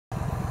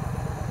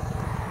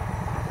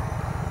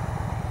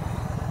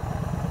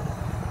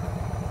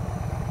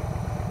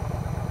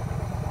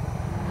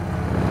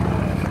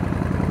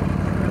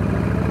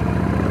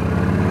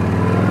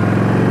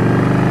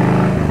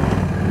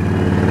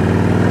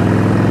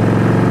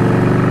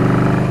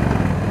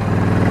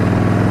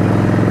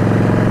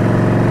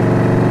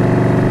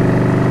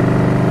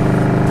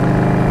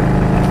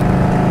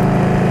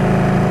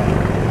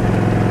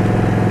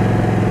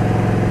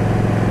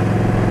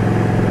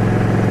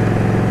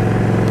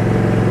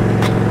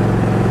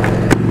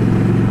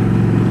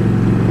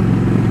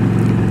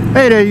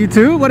Hey there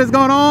YouTube, what is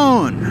going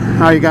on?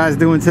 How you guys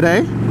doing today?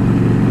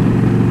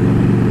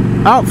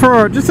 Out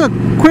for just a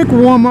quick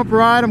warm-up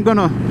ride.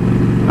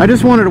 I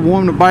just wanted to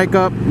warm the bike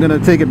up. I'm gonna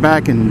take it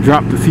back and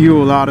drop the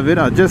fuel out of it.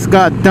 I just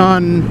got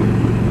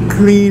done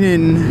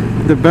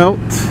cleaning the belt.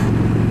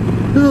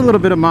 There's a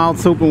little bit of mild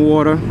soap and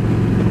water.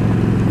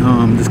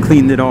 Just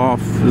cleaned it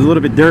off. It was a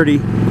little bit dirty.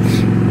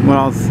 What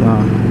else?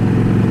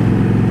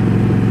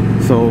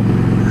 So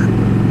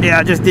yeah,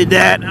 I just did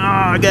that.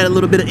 I got a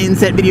little bit of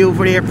inset video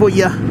for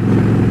you,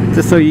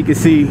 just so you can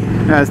see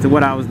as to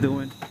what I was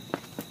doing.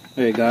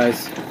 Hey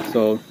guys,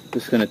 so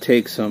just gonna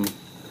take some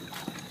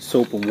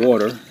soap and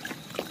water,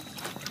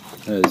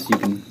 as you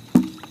can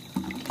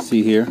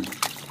see here.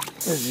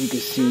 As you can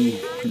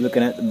see,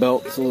 looking at the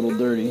belt, it's a little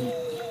dirty.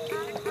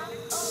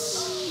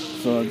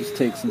 So I'll just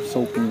take some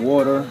soap and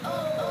water.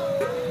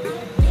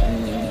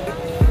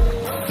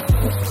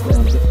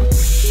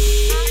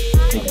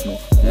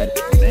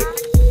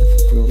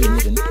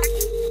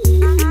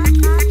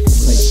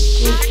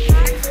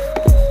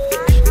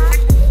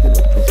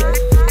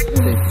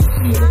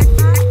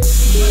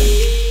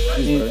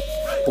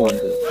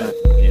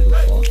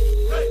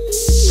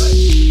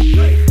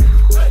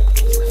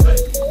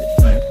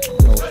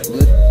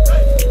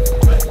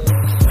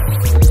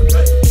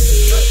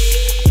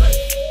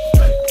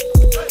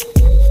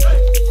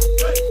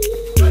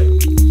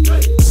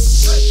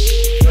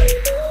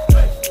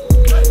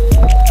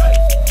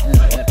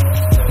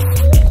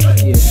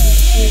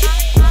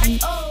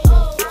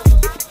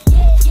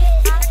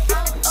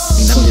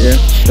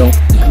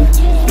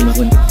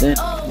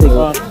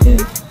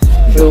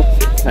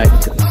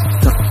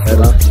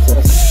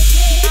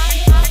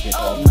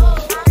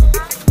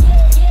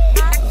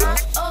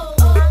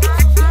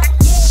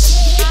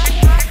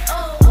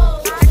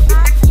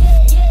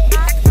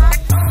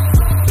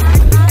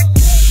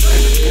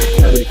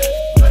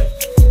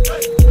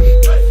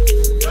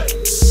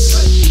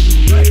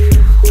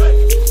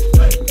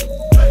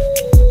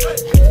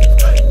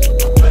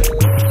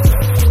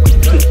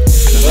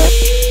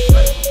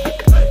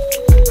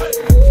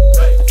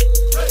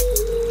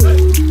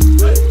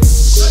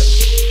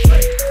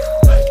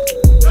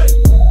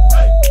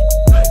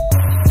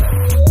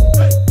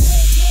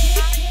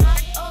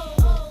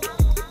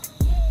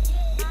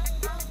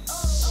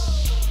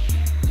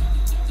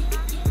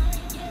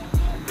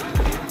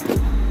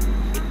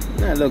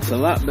 That looks a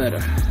lot better.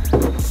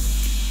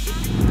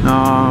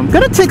 I'm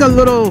gonna take a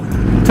little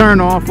turn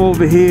off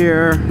over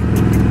here.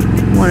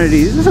 One of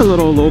these. This is a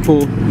little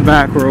local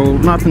back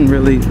road. Nothing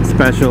really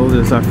special.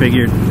 Just I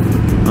figured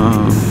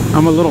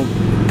I'm a little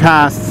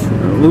past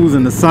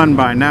losing the sun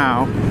by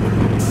now,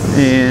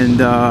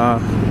 and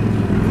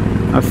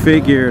I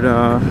figured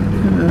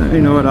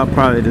you know what? I'll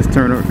probably just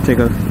take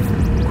a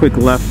quick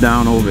left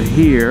down over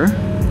here.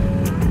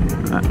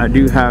 I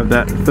do have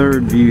that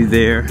third view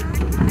there.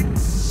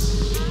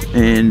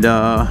 And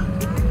I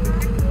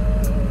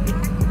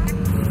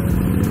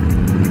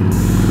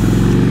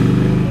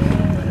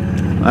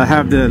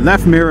have the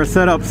left mirror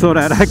set up so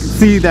that I can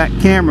see that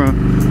camera.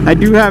 I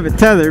do have it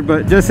tethered,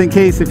 but just in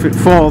case if it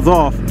falls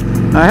off.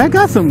 I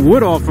got some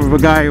wood off of a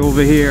guy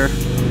over here.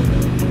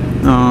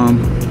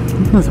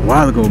 That was a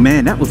while ago,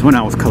 man. That was when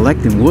I was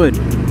collecting wood,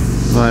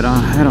 but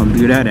I don't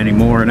do that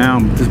anymore. Now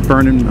I'm just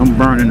burning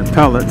the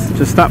pellets.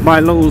 Just stopped by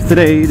Lowe's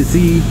today to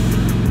see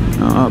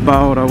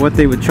about what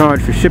they would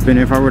charge for shipping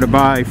if I were to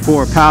buy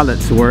 4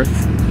 pallets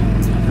worth,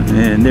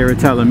 and they were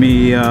telling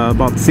me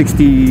about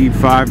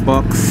 65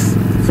 bucks.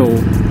 So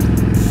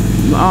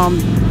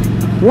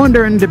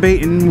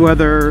debating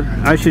whether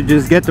I should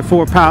just get the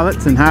 4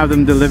 pallets and have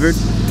them delivered.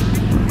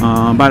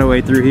 By the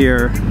way, through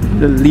here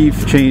the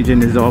leaf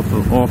changing is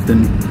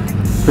often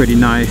pretty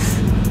nice,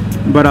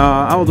 but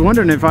I was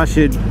wondering if I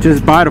should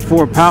just buy the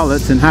 4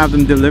 pallets and have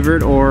them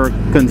delivered, or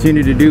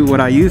continue to do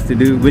what I used to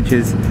do, which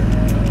is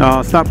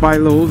stop by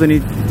Lowe's any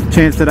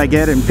chance that I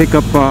get and pick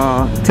up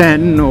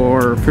 10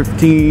 or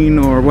 15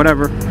 or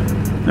whatever.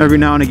 Every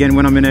now and again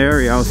when I'm in the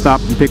area, I'll stop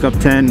and pick up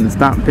 10 and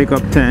stop and pick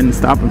up 10,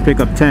 stop and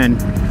pick up 10.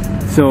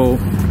 So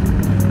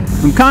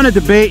I'm kind of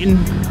debating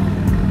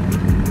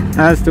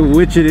as to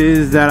which it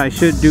is that I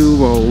should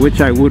do, or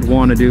which I would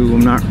want to do. I'm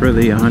not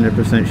really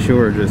 100%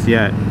 sure just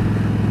yet,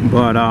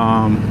 but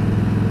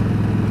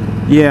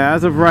yeah,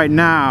 as of right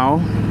now,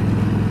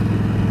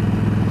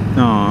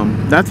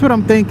 that's what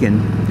I'm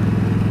thinking.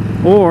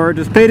 Or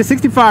just pay the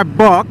 65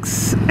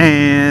 bucks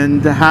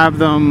and have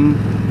them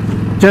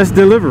just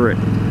deliver it.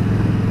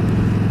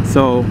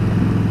 So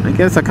I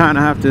guess I kind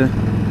of have to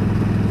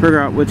figure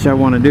out which I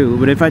want to do.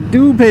 But if I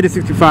do pay the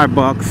 65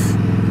 bucks,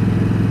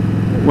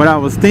 what I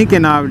was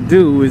thinking I would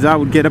do is I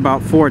would get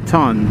about 4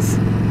 tons.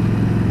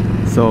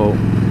 So,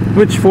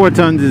 which 4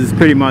 tons is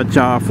pretty much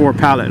 4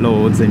 pallet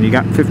loads, and you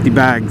got 50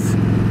 bags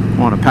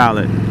on a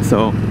pallet.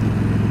 So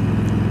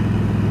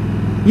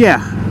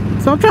yeah,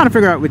 so I'm trying to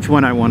figure out which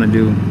one I want to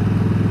do.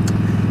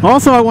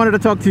 Also, I wanted to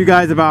talk to you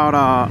guys about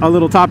a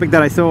little topic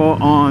that I saw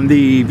on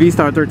the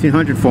Vstar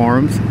 1300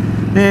 forums,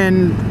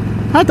 and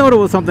I thought it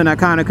was something that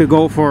kind of could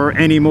go for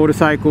any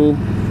motorcycle.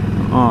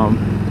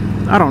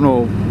 I don't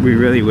know if we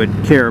really would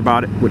care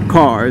about it with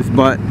cars,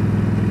 but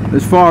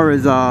as far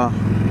as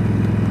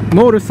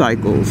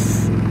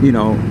motorcycles, you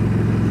know.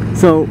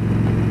 So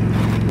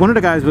one of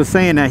the guys was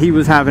saying that he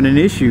was having an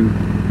issue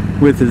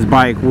with his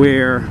bike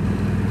where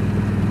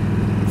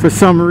for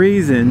some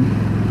reason,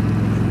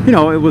 you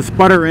know, it was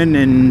sputtering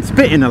and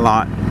spitting a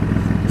lot.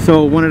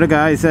 So one of the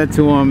guys said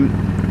to him,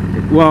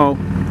 well,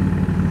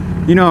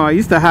 you know, I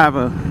used to have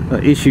a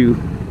issue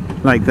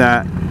like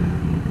that,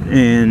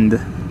 and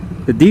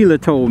the dealer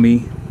told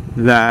me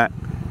that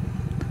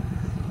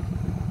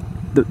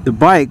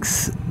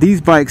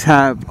these bikes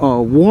have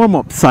a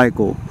warm-up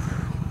cycle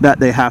that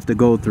they have to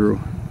go through,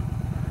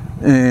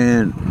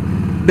 and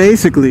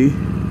basically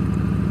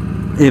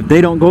if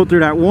they don't go through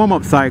that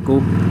warm-up cycle,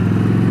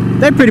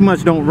 they pretty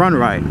much don't run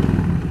right.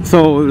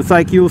 So it's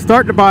like you'll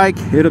start the bike,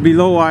 it'll be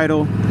low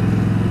idle,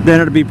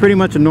 then it'll be pretty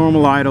much a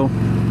normal idle,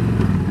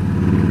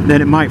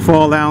 then it might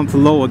fall down to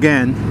low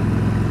again,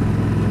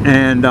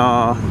 and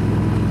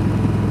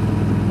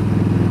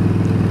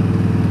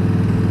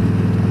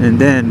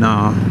then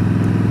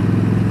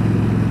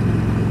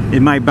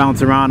it might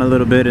bounce around a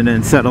little bit and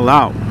then settle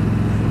out.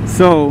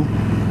 So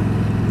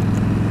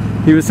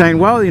he was saying,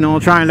 well, you know,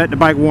 try and let the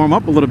bike warm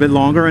up a little bit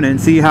longer and then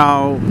see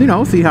how, you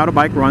know, see how the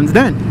bike runs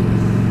then.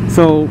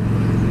 So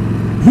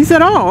he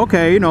said, oh,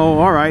 okay, you know,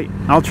 all right,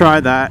 I'll try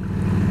that.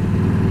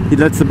 He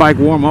lets the bike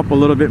warm up a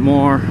little bit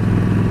more,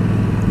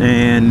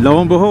 and lo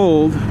and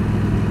behold,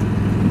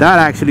 that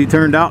actually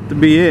turned out to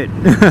be it.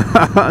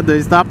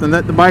 They stopped and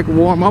let the bike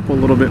warm up a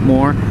little bit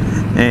more,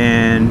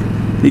 and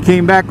he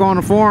came back on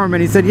the forum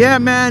and he said, yeah,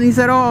 man, he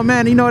said, oh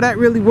man, you know, that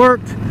really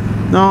worked.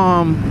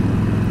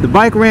 The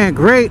bike ran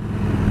great.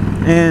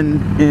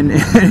 And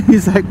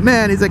he's like,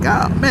 man,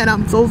 oh man,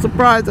 I'm so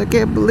surprised, I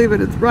can't believe it,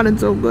 it's running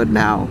so good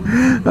now.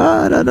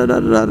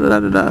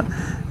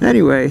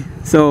 Anyway,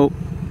 so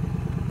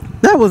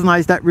that was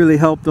nice, that really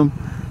helped him.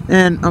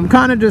 And I'm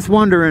kind of just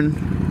wondering,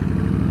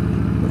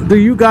 do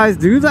you guys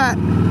do that?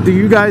 Do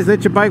you guys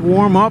let your bike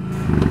warm up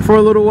for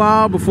a little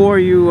while before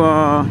you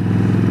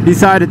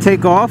decide to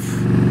take off?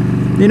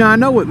 You know, I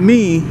know with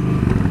me,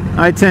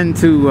 I tend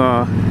to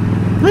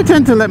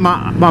let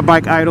my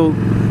bike idle,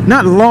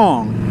 not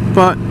long,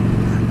 but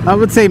I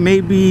would say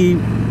maybe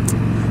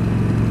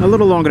a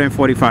little longer than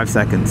 45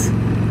 seconds.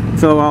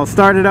 So I'll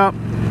start it up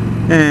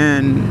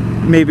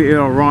and maybe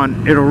it'll run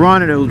and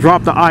it'll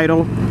drop the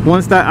idle.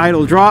 Once that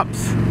idle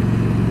drops,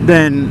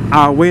 then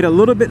I'll wait a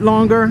little bit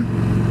longer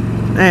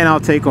and I'll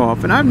take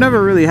off. And I've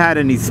never really had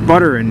any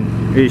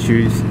sputtering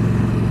issues,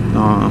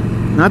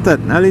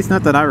 at least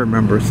not that I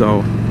remember.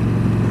 So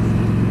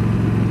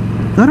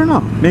I don't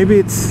know, maybe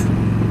it's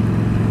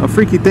a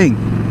freaky thing,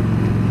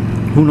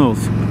 who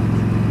knows.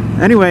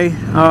 Anyway,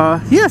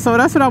 yeah, so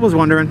that's what I was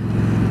wondering.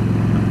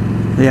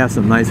 They have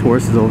some nice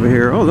horses over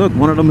here. Oh, look,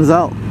 one of them is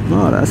out.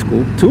 Oh, that's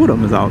cool. Two of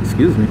them is out,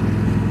 excuse me.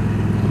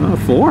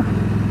 4.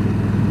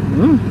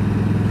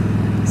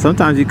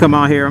 Sometimes you come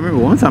out here. I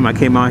remember one time I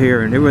came out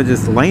here and they were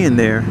just laying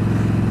there.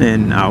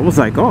 And I was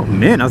like, oh,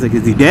 man. I was like,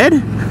 is he dead?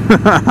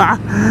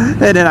 And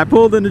then I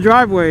pulled in the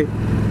driveway.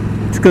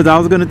 It's because I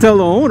was going to tell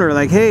the owner,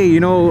 like, hey, you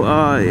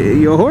know,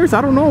 your horse,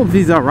 I don't know if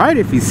he's all right,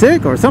 if he's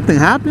sick or something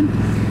happened.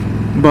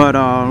 But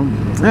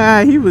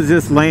he was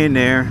just laying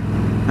there,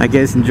 I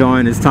guess,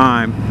 enjoying his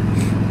time.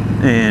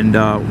 And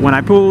when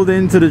I pulled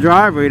into the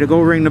driveway to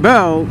go ring the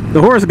bell,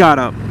 the horse got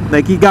up.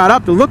 Like, he got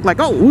up to look like,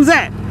 oh, who's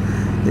that?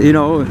 You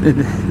know,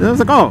 and I was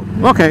like, oh,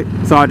 okay.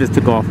 So I just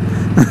took off.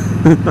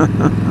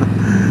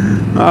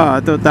 I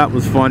thought that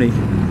was funny.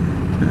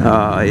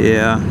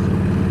 Yeah.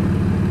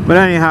 But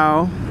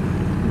anyhow,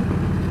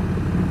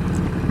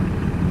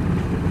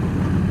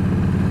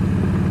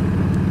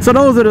 so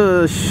those are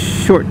the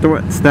short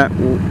thoughts that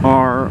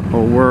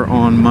were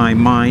on my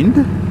mind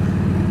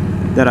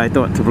that I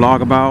thought to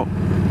vlog about.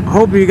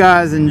 Hope you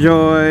guys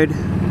enjoyed.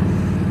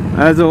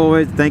 As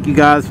always, thank you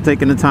guys for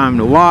taking the time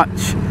to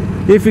watch.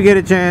 If you get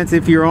a chance,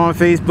 if you're on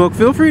Facebook,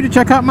 feel free to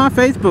check out my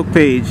Facebook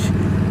page,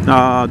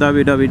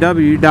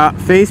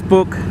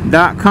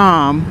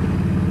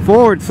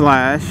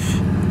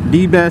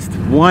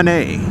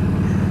 www.facebook.com/dbest1a.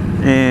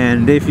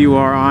 And if you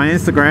are on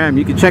Instagram,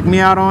 you can check me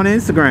out on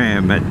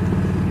Instagram at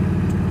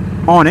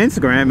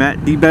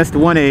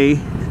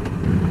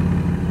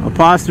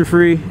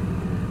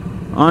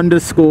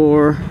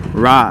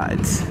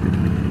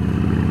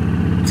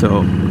dbest1a_rides. So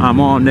I'm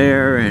on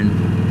there and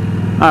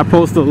I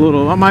post a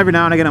little, every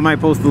now and again I might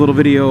post a little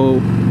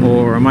video,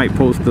 or I might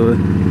post a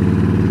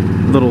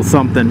little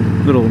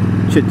something, little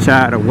chit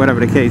chat or whatever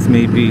the case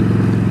may be,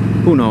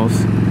 who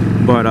knows.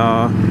 But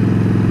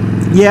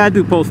yeah, I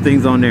do post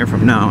things on there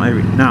from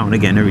every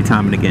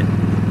time and again.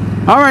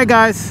 Alright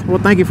guys, well,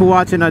 thank you for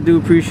watching. I do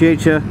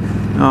appreciate you.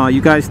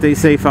 You guys stay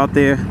safe out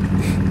there,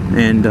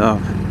 and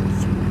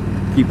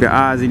keep your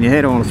eyes and your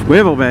head on a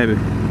swivel, baby.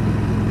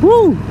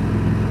 Woo!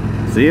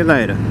 See you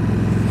later.